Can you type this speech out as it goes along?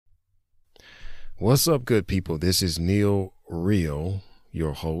What's up, good people? This is Neal,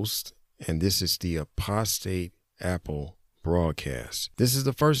 your host, and this is the Apostate Apple broadcast. This is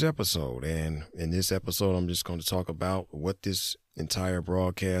the first episode, and in this episode, I'm just going to talk about what this entire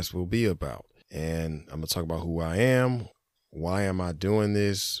broadcast will be about. And I'm going to talk about who I am, why am I doing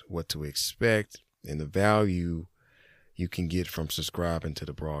this, what to expect, and the value you can get from subscribing to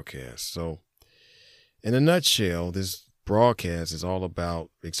the broadcast. So, in a nutshell, this broadcast is all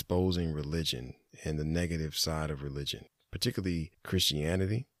about exposing religion and the negative side of religion, particularly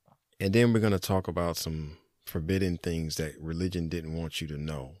Christianity. And then we're going to talk about some forbidden things that religion didn't want you to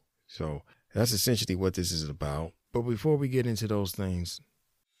know. So that's essentially what this is about. But before we get into those things,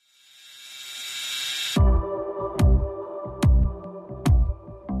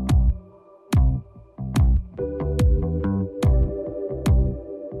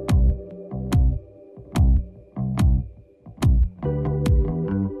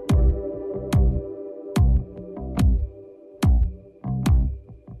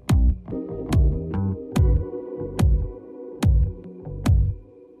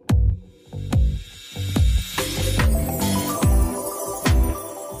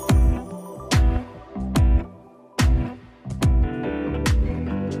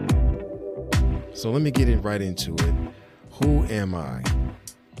 so let me get right into it. Who am I?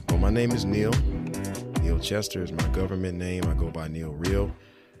 Well, my name is Neal. Neal Chester is my government name. I go by Neal Real.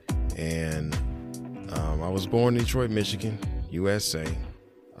 And I was born in Detroit, Michigan, USA.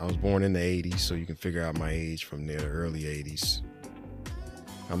 I was born in the 80s, so you can figure out my age from there, the early 80s.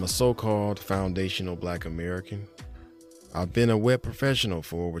 I'm a so-called foundational Black American. I've been a web professional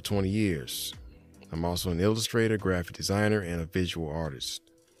for over 20 years. I'm also an illustrator, graphic designer, and a visual artist.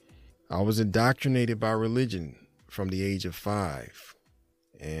 I was indoctrinated by religion from the age of 5,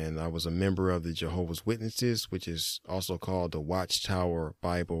 and I was a member of the Jehovah's Witnesses, which is also called the Watchtower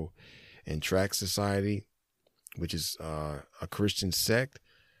Bible and Tract Society, which is a Christian sect,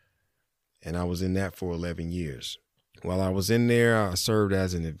 and I was in that for 11 years. While I was in there, I served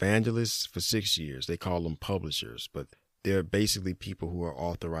as an evangelist for 6 years. They call them publishers, but they're basically people who are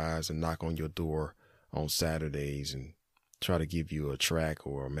authorized and knock on your door on Saturdays and try to give you a tract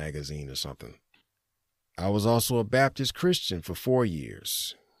or a magazine or something. I was also a Baptist Christian for 4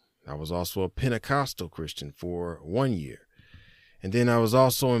 years. I was also a Pentecostal Christian for 1 year. And then I was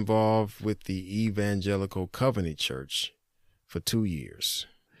also involved with the Evangelical Covenant Church for 2 years.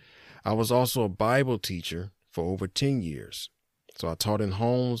 I was also a Bible teacher for over 10 years. So I taught in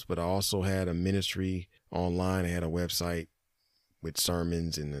homes, but I also had a ministry online. I had a website with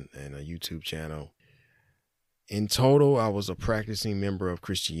sermons and a YouTube channel. In total, I was a practicing member of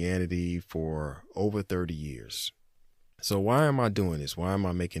Christianity for over 30 years. So why am I doing this? Why am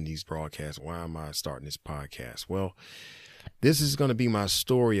I making these broadcasts? Why am I starting this podcast? Well, this is going to be my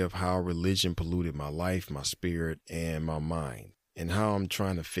story of how religion polluted my life, my spirit, and my mind, and how I'm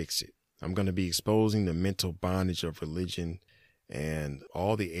trying to fix it. I'm going to be exposing the mental bondage of religion and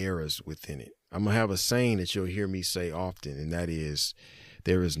all the errors within it. I'm going to have a saying that you'll hear me say often, and that is,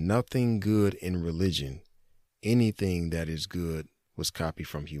 there is nothing good in religion. Anything that is good was copied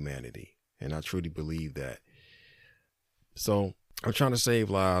from humanity. And I truly believe that. So I'm trying to save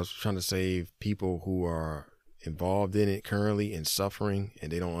lives, trying to save people who are involved in it currently and suffering,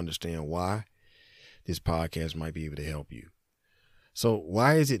 and they don't understand why. This podcast might be able to help you. So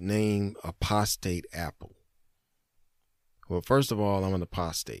why is it named Apostate Apple? Well, first of all, I'm an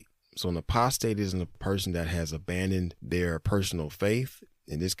apostate. So an apostate is a person that has abandoned their personal faith.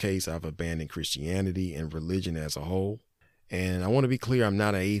 In this case, I've abandoned Christianity and religion as a whole. And I want to be clear, I'm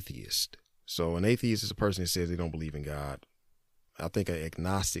not an atheist. So an atheist is a person that says they don't believe in God. I think an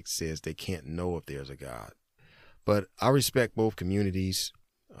agnostic says they can't know if there's a God. But I respect both communities.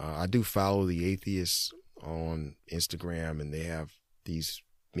 I do follow the atheists on Instagram, and they have these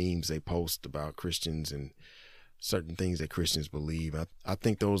memes they post about Christians and certain things that Christians believe. I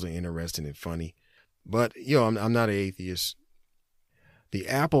think those are interesting and funny. But, I'm not an atheist. The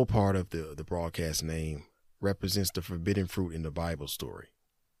apple part of the broadcast name represents the forbidden fruit in the Bible story.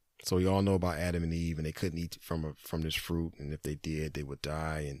 So you all know about Adam and Eve, and they couldn't eat from this fruit, and if they did, they would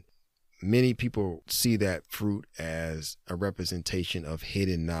die. And many people see that fruit as a representation of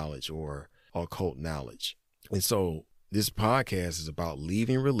hidden knowledge or occult knowledge. And so this podcast is about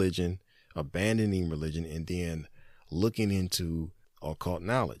leaving religion, abandoning religion, and then looking into occult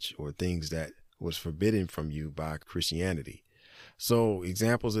knowledge or things that was forbidden from you by Christianity. So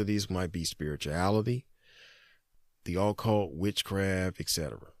examples of these might be spirituality, the occult, witchcraft,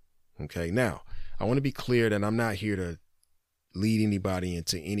 etc. Okay, now I want to be clear that I'm not here to lead anybody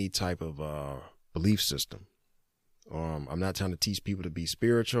into any type of belief system I'm not trying to teach people to be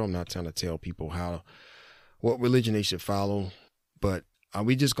spiritual. I'm not trying to tell people what religion they should follow, but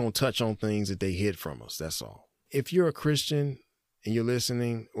we just going to touch on things that they hid from us. That's all. If you're a Christian and you're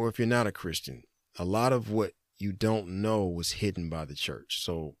listening, or if you're not a Christian, a lot of what you don't know was hidden by the church.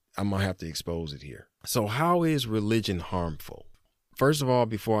 So I'm going to have to expose it here. So how is religion harmful? First of all,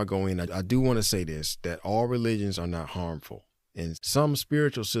 before I go in, I do want to say this, that all religions are not harmful. And some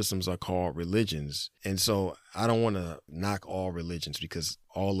spiritual systems are called religions. And so I don't want to knock all religions because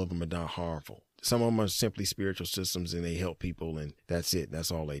all of them are not harmful. Some of them are simply spiritual systems and they help people and that's it.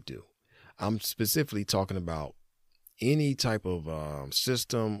 That's all they do. I'm specifically talking about any type of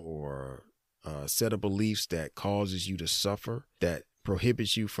system or set of beliefs that causes you to suffer, that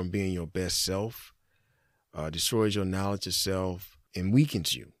prohibits you from being your best self, destroys your knowledge of self, and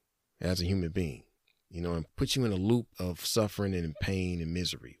weakens you as a human being, and puts you in a loop of suffering and pain and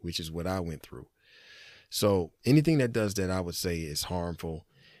misery, which is what I went through. So anything that does that, I would say is harmful,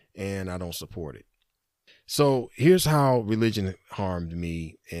 and I don't support it. So here's how religion harmed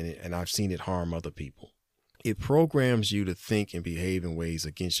me, and I've seen it harm other people. It programs you to think and behave in ways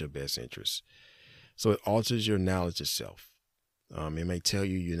against your best interests. So it alters your knowledge of self. It may tell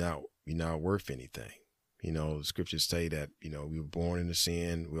you you're not worth anything. The scriptures say that, we were born into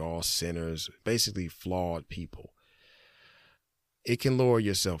sin. We're all sinners, basically flawed people. It can lower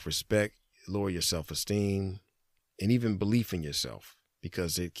your self-respect, lower your self-esteem, and even belief in yourself,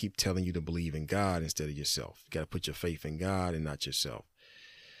 because they keep telling you to believe in God instead of yourself. You got to put your faith in God and not yourself.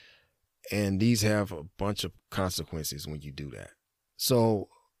 And these have a bunch of consequences when you do that. So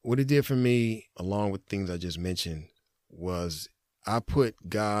what it did for me, along with things I just mentioned, was I put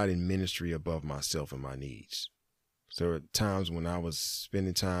God and ministry above myself and my needs. So there were times when I was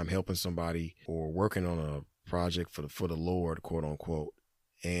spending time helping somebody or working on a project for the Lord, quote unquote,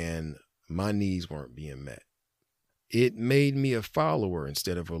 and my needs weren't being met. It made me a follower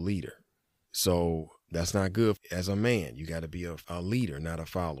instead of a leader. So that's not good. As a man, you got to be a leader, not a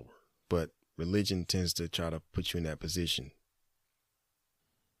follower. But religion tends to try to put you in that position.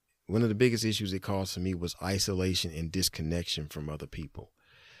 One of the biggest issues it caused for me was isolation and disconnection from other people.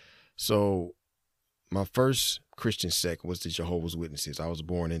 So my first Christian sect was the Jehovah's Witnesses. I was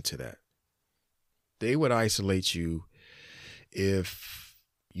born into that. They would isolate you if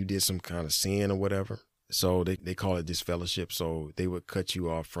you did some kind of sin or whatever. So they call it disfellowship. So they would cut you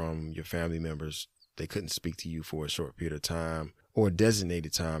off from your family members. They couldn't speak to you for a short period of time or a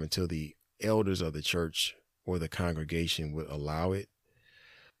designated time until the elders of the church or the congregation would allow it.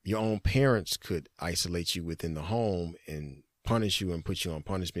 Your own parents could isolate you within the home and punish you and put you on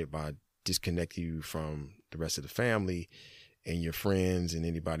punishment by disconnecting you from the rest of the family and your friends and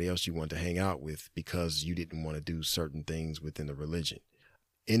anybody else you want to hang out with because you didn't want to do certain things within the religion.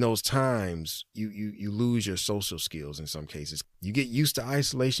 In those times, you lose your social skills in some cases. You get used to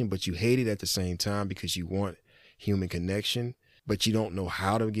isolation, but you hate it at the same time because you want human connection, but you don't know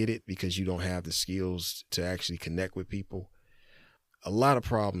how to get it because you don't have the skills to actually connect with people. A lot of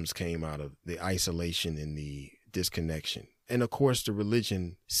problems came out of the isolation and the disconnection. And of course, the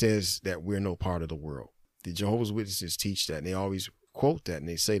religion says that we're no part of the world. The Jehovah's Witnesses teach that, and they always quote that, and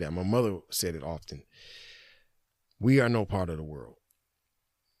they say that. My mother said it often. We are no part of the world.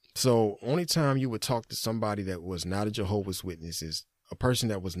 So only time you would talk to somebody that was not a Jehovah's Witness, is a person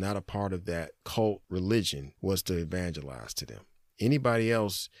that was not a part of that cult religion, was to evangelize to them. Anybody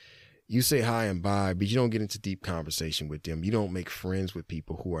else, you say hi and bye, but you don't get into deep conversation with them. You don't make friends with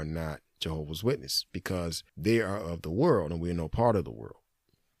people who are not Jehovah's Witness because they are of the world and we're no part of the world.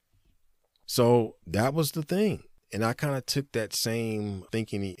 So that was the thing. And I kind of took that same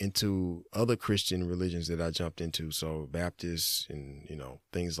thinking into other Christian religions that I jumped into. So Baptists and,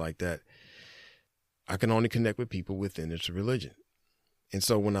 things like that. I can only connect with people within this religion. And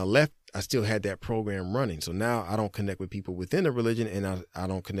so when I left, I still had that program running. So now I don't connect with people within the religion and I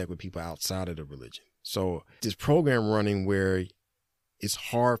don't connect with people outside of the religion. So this program running where it's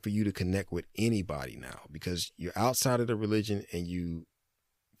hard for you to connect with anybody now because you're outside of the religion and you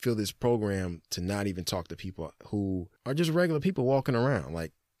feel this program to not even talk to people who are just regular people walking around.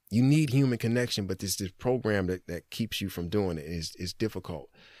 Like, you need human connection, but this program that keeps you from doing it is difficult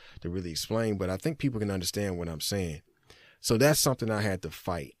to really explain. But I think people can understand what I'm saying. So that's something I had to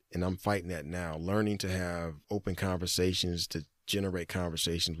fight, and I'm fighting that now, learning to have open conversations, to generate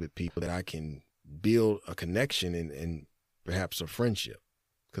conversations with people that I can build a connection and perhaps a friendship,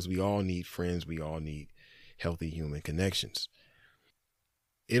 because we all need friends. We all need healthy human connections.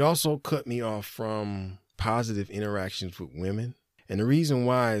 It also cut me off from positive interactions with women. And the reason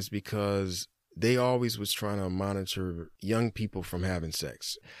why is because they always was trying to monitor young people from having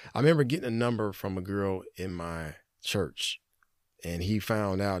sex. I remember getting a number from a girl in my church. And he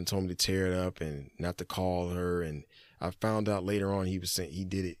found out and told me to tear it up and not to call her. And I found out later on he was saying he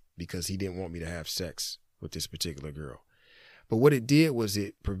did it because he didn't want me to have sex with this particular girl. But what it did was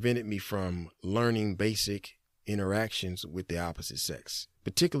it prevented me from learning basic interactions with the opposite sex,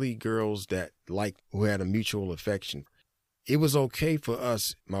 particularly girls who had a mutual affection. It was okay for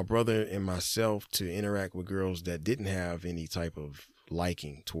us, my brother and myself, to interact with girls that didn't have any type of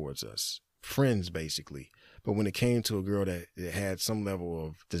liking towards us, friends basically. But when it came to a girl that had some level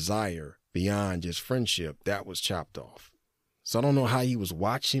of desire beyond just friendship, that was chopped off. So I don't know how he was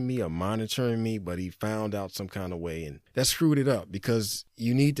watching me or monitoring me, but he found out some kind of way, and that screwed it up, because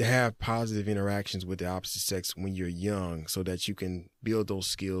you need to have positive interactions with the opposite sex when you're young so that you can build those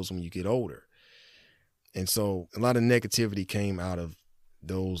skills when you get older. And so a lot of negativity came out of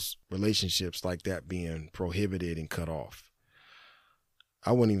those relationships like that being prohibited and cut off.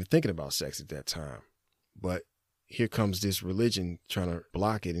 I wasn't even thinking about sex at that time, but here comes this religion trying to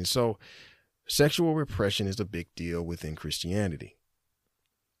block it. And so sexual repression is a big deal within Christianity.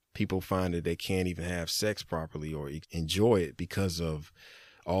 People find that they can't even have sex properly or enjoy it because of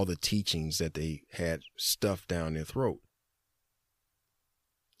all the teachings that they had stuffed down their throat.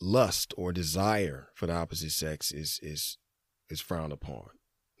 Lust or desire for the opposite sex is frowned upon.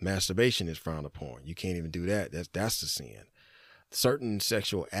 Masturbation is frowned upon. You can't even do that. That's the sin. Certain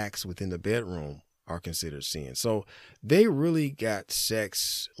sexual acts within the bedroom are considered sin. So they really got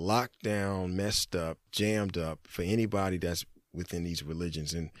sex locked down, messed up, jammed up for anybody that's within these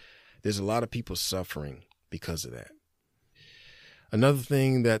religions. And there's a lot of people suffering because of that. Another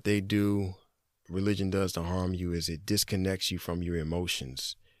thing that religion does to harm you, is it disconnects you from your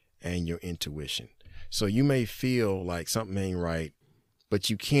emotions and your intuition. So you may feel like something ain't right, but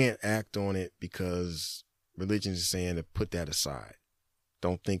you can't act on it because religion is saying to put that aside.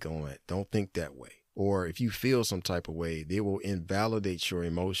 Don't think on it. Don't think that way. Or if you feel some type of way, they will invalidate your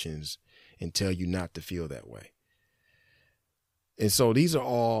emotions and tell you not to feel that way. And so these are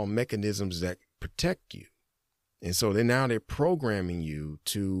all mechanisms that protect you. And so they're programming you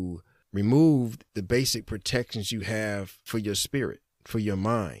to remove the basic protections you have for your spirit, for your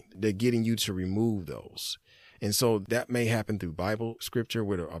mind. They're getting you to remove those. And so that may happen through Bible scripture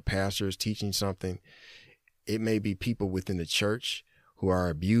where a pastor is teaching something. It may be people within the church who are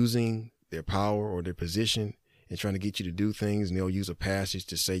abusing their power or their position and trying to get you to do things. And they'll use a passage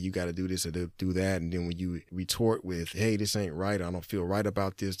to say, you got to do this or do that. And then when you retort with, hey, this ain't right, I don't feel right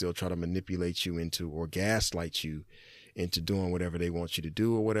about this, they'll try to manipulate you into, or gaslight you into doing whatever they want you to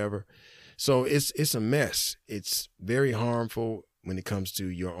do or whatever. So it's a mess. It's very harmful when it comes to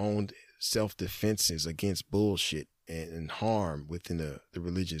your own self-defenses against bullshit and harm within the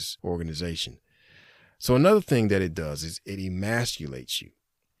religious organization. So another thing that it does is it emasculates you.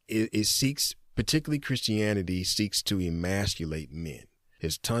 It seeks, particularly Christianity, seeks to emasculate men.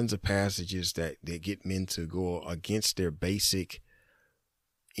 There's tons of passages that get men to go against their basic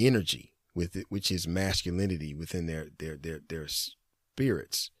energy with it, which is masculinity within their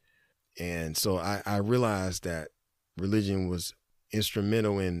spirits. And so I realized that religion was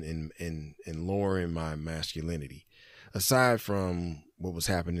instrumental in lowering my masculinity. Aside from what was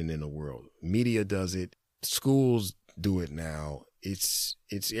happening in the world, media does it, schools do it now. It's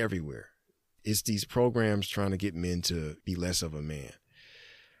everywhere. It's these programs trying to get men to be less of a man.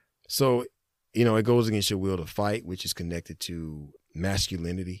 So, it goes against your will to fight, which is connected to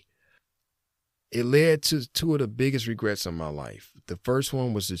masculinity. It led to two of the biggest regrets of my life. The first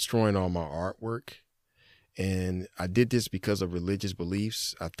one was destroying all my artwork. And I did this because of religious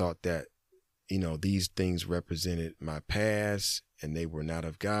beliefs. I thought that, these things represented my past and they were not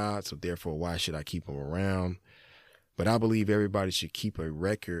of God. So therefore, why should I keep them around? But I believe everybody should keep a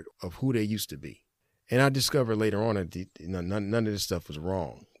record of who they used to be. And I discovered later on that none of this stuff was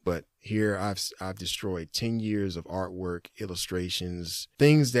wrong. But here I've destroyed 10 years of artwork, illustrations,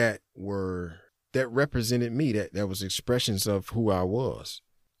 things that represented me, that was expressions of who I was.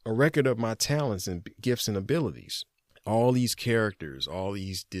 A record of my talents and gifts and abilities. All these characters,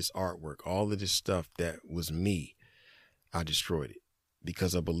 this artwork, all of this stuff that was me, I destroyed it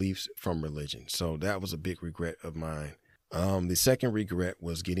because of beliefs from religion. So that was a big regret of mine. The second regret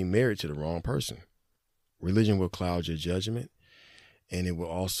was getting married to the wrong person. Religion will cloud your judgment, and it will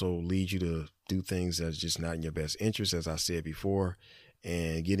also lead you to do things that's just not in your best interest, as I said before.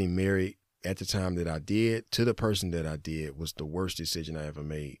 And getting married at the time that I did to the person that I did was the worst decision I ever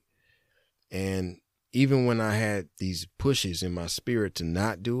made. And even when I had these pushes in my spirit to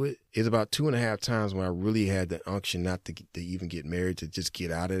not do it, it's about 2.5 times when I really had the unction not to even get married, to just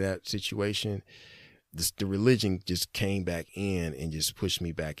get out of that situation. The religion just came back in and just pushed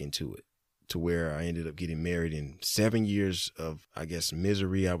me back into it to where I ended up getting married in 7 years of, I guess,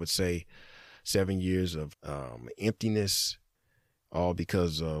 misery, I would say, 7 years of emptiness, all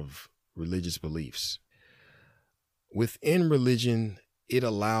because of religious beliefs. Within religion, it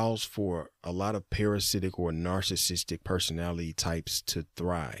allows for a lot of parasitic or narcissistic personality types to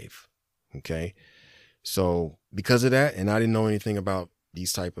thrive. Okay. So because of that, and I didn't know anything about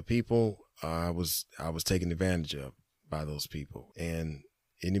these type of people, I was taken advantage of by those people. And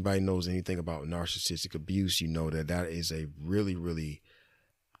anybody knows anything about narcissistic abuse, you know that that is a really, really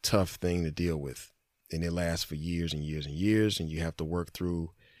tough thing to deal with. And it lasts for years and years and years. And you have to work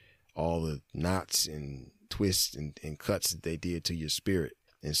through all the knots and twists and cuts that they did to your spirit.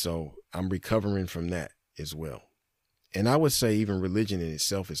 And so I'm recovering from that as well. And I would say even religion in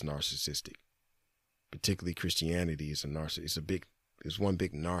itself is narcissistic. Particularly Christianity is a narcissist. It's one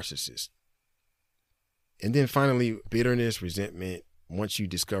big narcissist. And then finally, bitterness, resentment, once you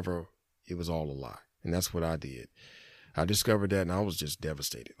discover it was all a lie. And that's what I did. I discovered that and I was just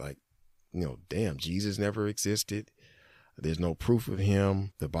devastated. Like, damn, Jesus never existed. There's no proof of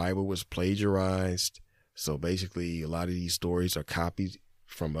him. The Bible was plagiarized. So basically, a lot of these stories are copied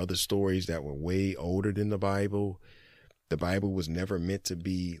from other stories that were way older than the Bible. The Bible was never meant to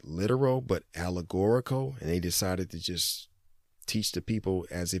be literal, but allegorical. And they decided to just teach the people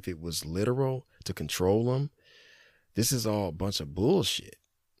as if it was literal to control them. This is all a bunch of bullshit.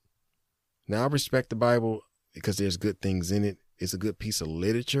 Now, I respect the Bible because there's good things in it. It's a good piece of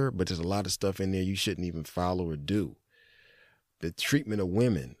literature, but there's a lot of stuff in there you shouldn't even follow or do. The treatment of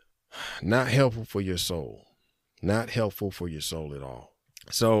women, not helpful for your soul. Not helpful for your soul at all.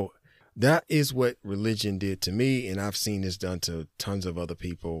 So that is what religion did to me, and I've seen this done to tons of other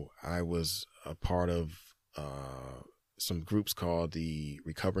people. I was a part of some groups called the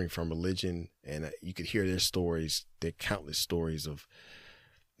Recovering from Religion, and you could hear their stories, their countless stories of,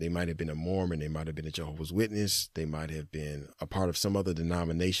 they might have been a Mormon, they might have been a Jehovah's Witness, they might have been a part of some other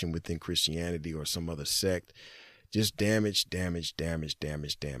denomination within Christianity or some other sect. Just damage.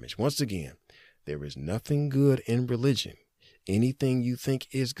 Once again, there is nothing good in religion. Anything you think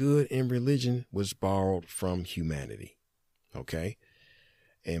is good in religion was borrowed from humanity. Okay?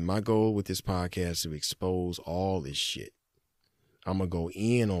 And my goal with this podcast is to expose all this shit. I'm going to go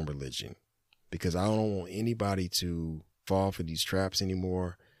in on religion because I don't want anybody to fall for these traps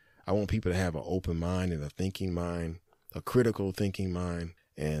anymore. I want people to have an open mind and a thinking mind, a critical thinking mind.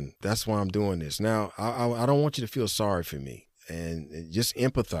 And that's why I'm doing this. Now, I don't want you to feel sorry for me and just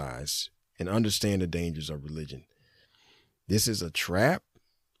empathize and understand the dangers of religion. This is a trap.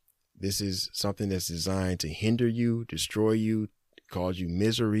 This is something that's designed to hinder you, destroy you, cause you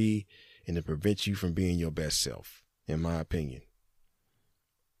misery, and to prevent you from being your best self, in my opinion.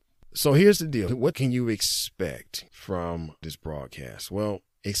 So here's the deal. What can you expect from this broadcast? Well,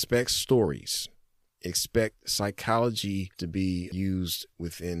 expect stories. Expect psychology to be used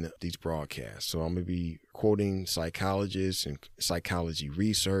within these broadcasts. So I'm going to be quoting psychologists and psychology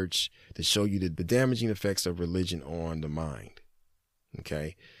research to show you the damaging effects of religion on the mind.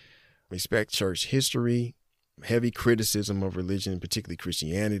 Okay. Respect church history, heavy criticism of religion, particularly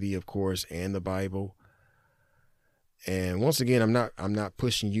Christianity, of course, and the Bible. And once again, I'm not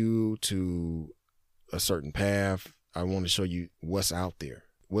pushing you to a certain path. I want to show you what's out there.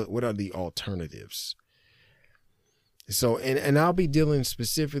 What are the alternatives? So, and I'll be dealing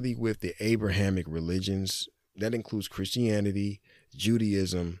specifically with the Abrahamic religions. That includes Christianity,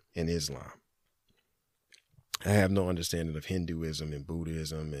 Judaism, and Islam. I have no understanding of Hinduism and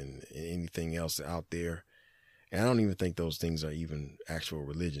Buddhism and anything else out there. And I don't even think those things are even actual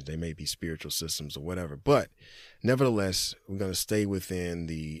religions. They may be spiritual systems or whatever. But nevertheless, we're going to stay within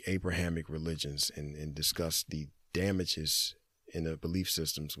the Abrahamic religions and discuss the damages in the belief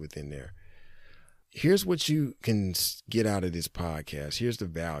systems within there. Here's what you can get out of this podcast. Here's the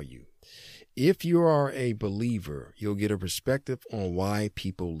value. If you are a believer, you'll get a perspective on why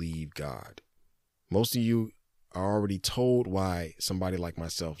people leave God. Most of you are already told why somebody like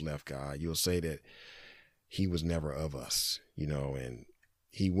myself left God. You'll say that he was never of us, and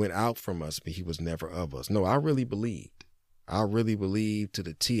he went out from us, but he was never of us. No, I really believed. I really believed to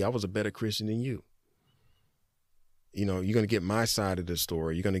the T. I was a better Christian than you. You're going to get my side of the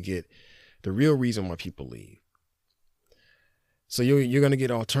story. You're going to get the real reason why people leave. So you're going to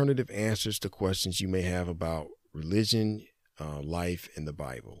get alternative answers to questions you may have about religion, life, and the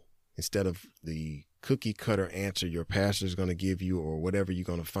Bible, instead of the cookie cutter answer your pastor is going to give you or whatever you're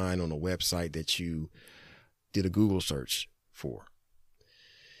going to find on a website that you did a Google search for.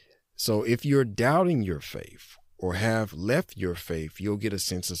 So if you're doubting your faith or have left your faith, you'll get a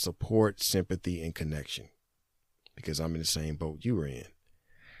sense of support, sympathy, and connection, because I'm in the same boat you were in.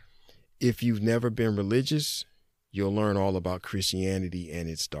 If you've never been religious, you'll learn all about Christianity and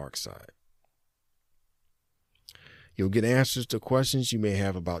its dark side. You'll get answers to questions you may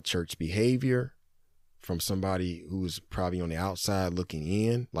have about church behavior from somebody who's probably on the outside looking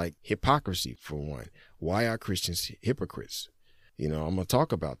in, like hypocrisy, for one. Why are Christians hypocrites? I'm going to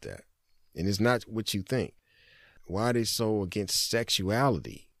talk about that. And it's not what you think. Why are they so against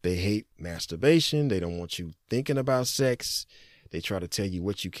sexuality? They hate masturbation. They don't want you thinking about sex. They try to tell you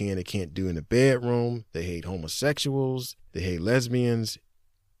what you can and can't do in the bedroom. They hate homosexuals. They hate lesbians.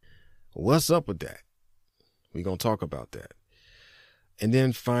 What's up with that? We're going to talk about that. And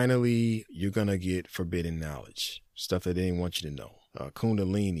then finally, you're going to get forbidden knowledge, stuff that they didn't want you to know.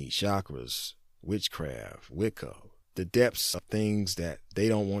 Kundalini, chakras, witchcraft, Wicca, the depths of things that they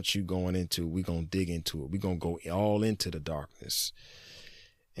don't want you going into. We're going to dig into it. We're going to go all into the darkness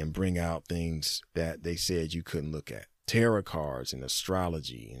and bring out things that they said you couldn't look at. Tarot cards and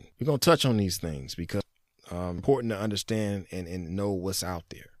astrology. And we're going to touch on these things because it's important to understand and know what's out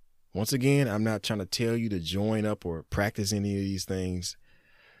there. Once again, I'm not trying to tell you to join up or practice any of these things,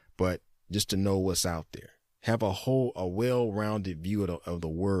 but just to know what's out there. Have a well-rounded view of the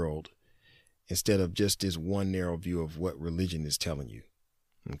world instead of just this one narrow view of what religion is telling you.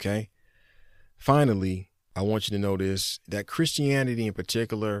 Okay? Finally, I want you to know this, that Christianity in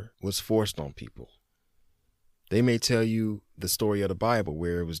particular was forced on people. They may tell you the story of the Bible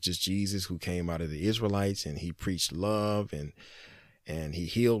where it was just Jesus who came out of the Israelites and he preached love and he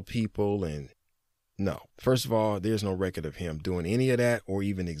healed people. And no, first of all, there's no record of him doing any of that or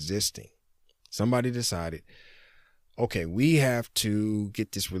even existing. Somebody decided, okay, we have to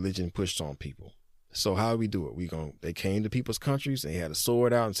get this religion pushed on people. So how do we do it? They came to people's countries. They had a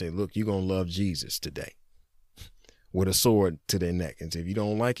sword out and say, look, you're going to love Jesus today with a sword to their neck. And say, if you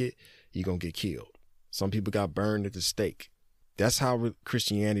don't like it, you're going to get killed. Some people got burned at the stake. That's how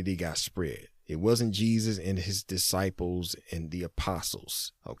Christianity got spread. It wasn't Jesus and his disciples and the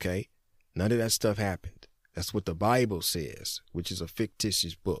apostles, okay? None of that stuff happened. That's what the Bible says, which is a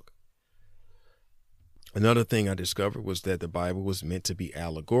fictitious book. Another thing I discovered was that the Bible was meant to be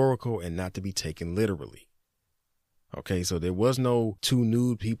allegorical and not to be taken literally. Okay, so there was no two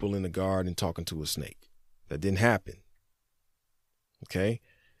nude people in the garden talking to a snake. That didn't happen. Okay?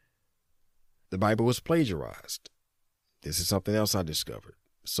 The Bible was plagiarized. This is something else I discovered.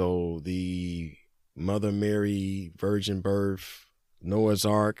 So the Mother Mary, virgin birth, Noah's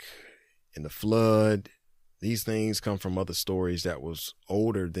Ark, and the flood, these things come from other stories that was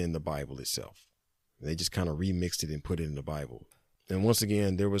older than the Bible itself. They just kind of remixed it and put it in the Bible. And once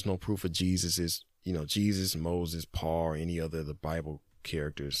again, there was no proof of Jesus, Moses, Paul, or any other of the Bible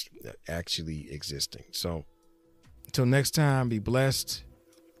characters actually existing. So until next time, be blessed.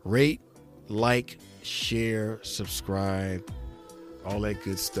 Rate, like, share, subscribe, all that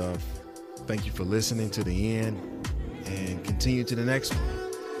good stuff. Thank you for listening to the end and continue to the next one.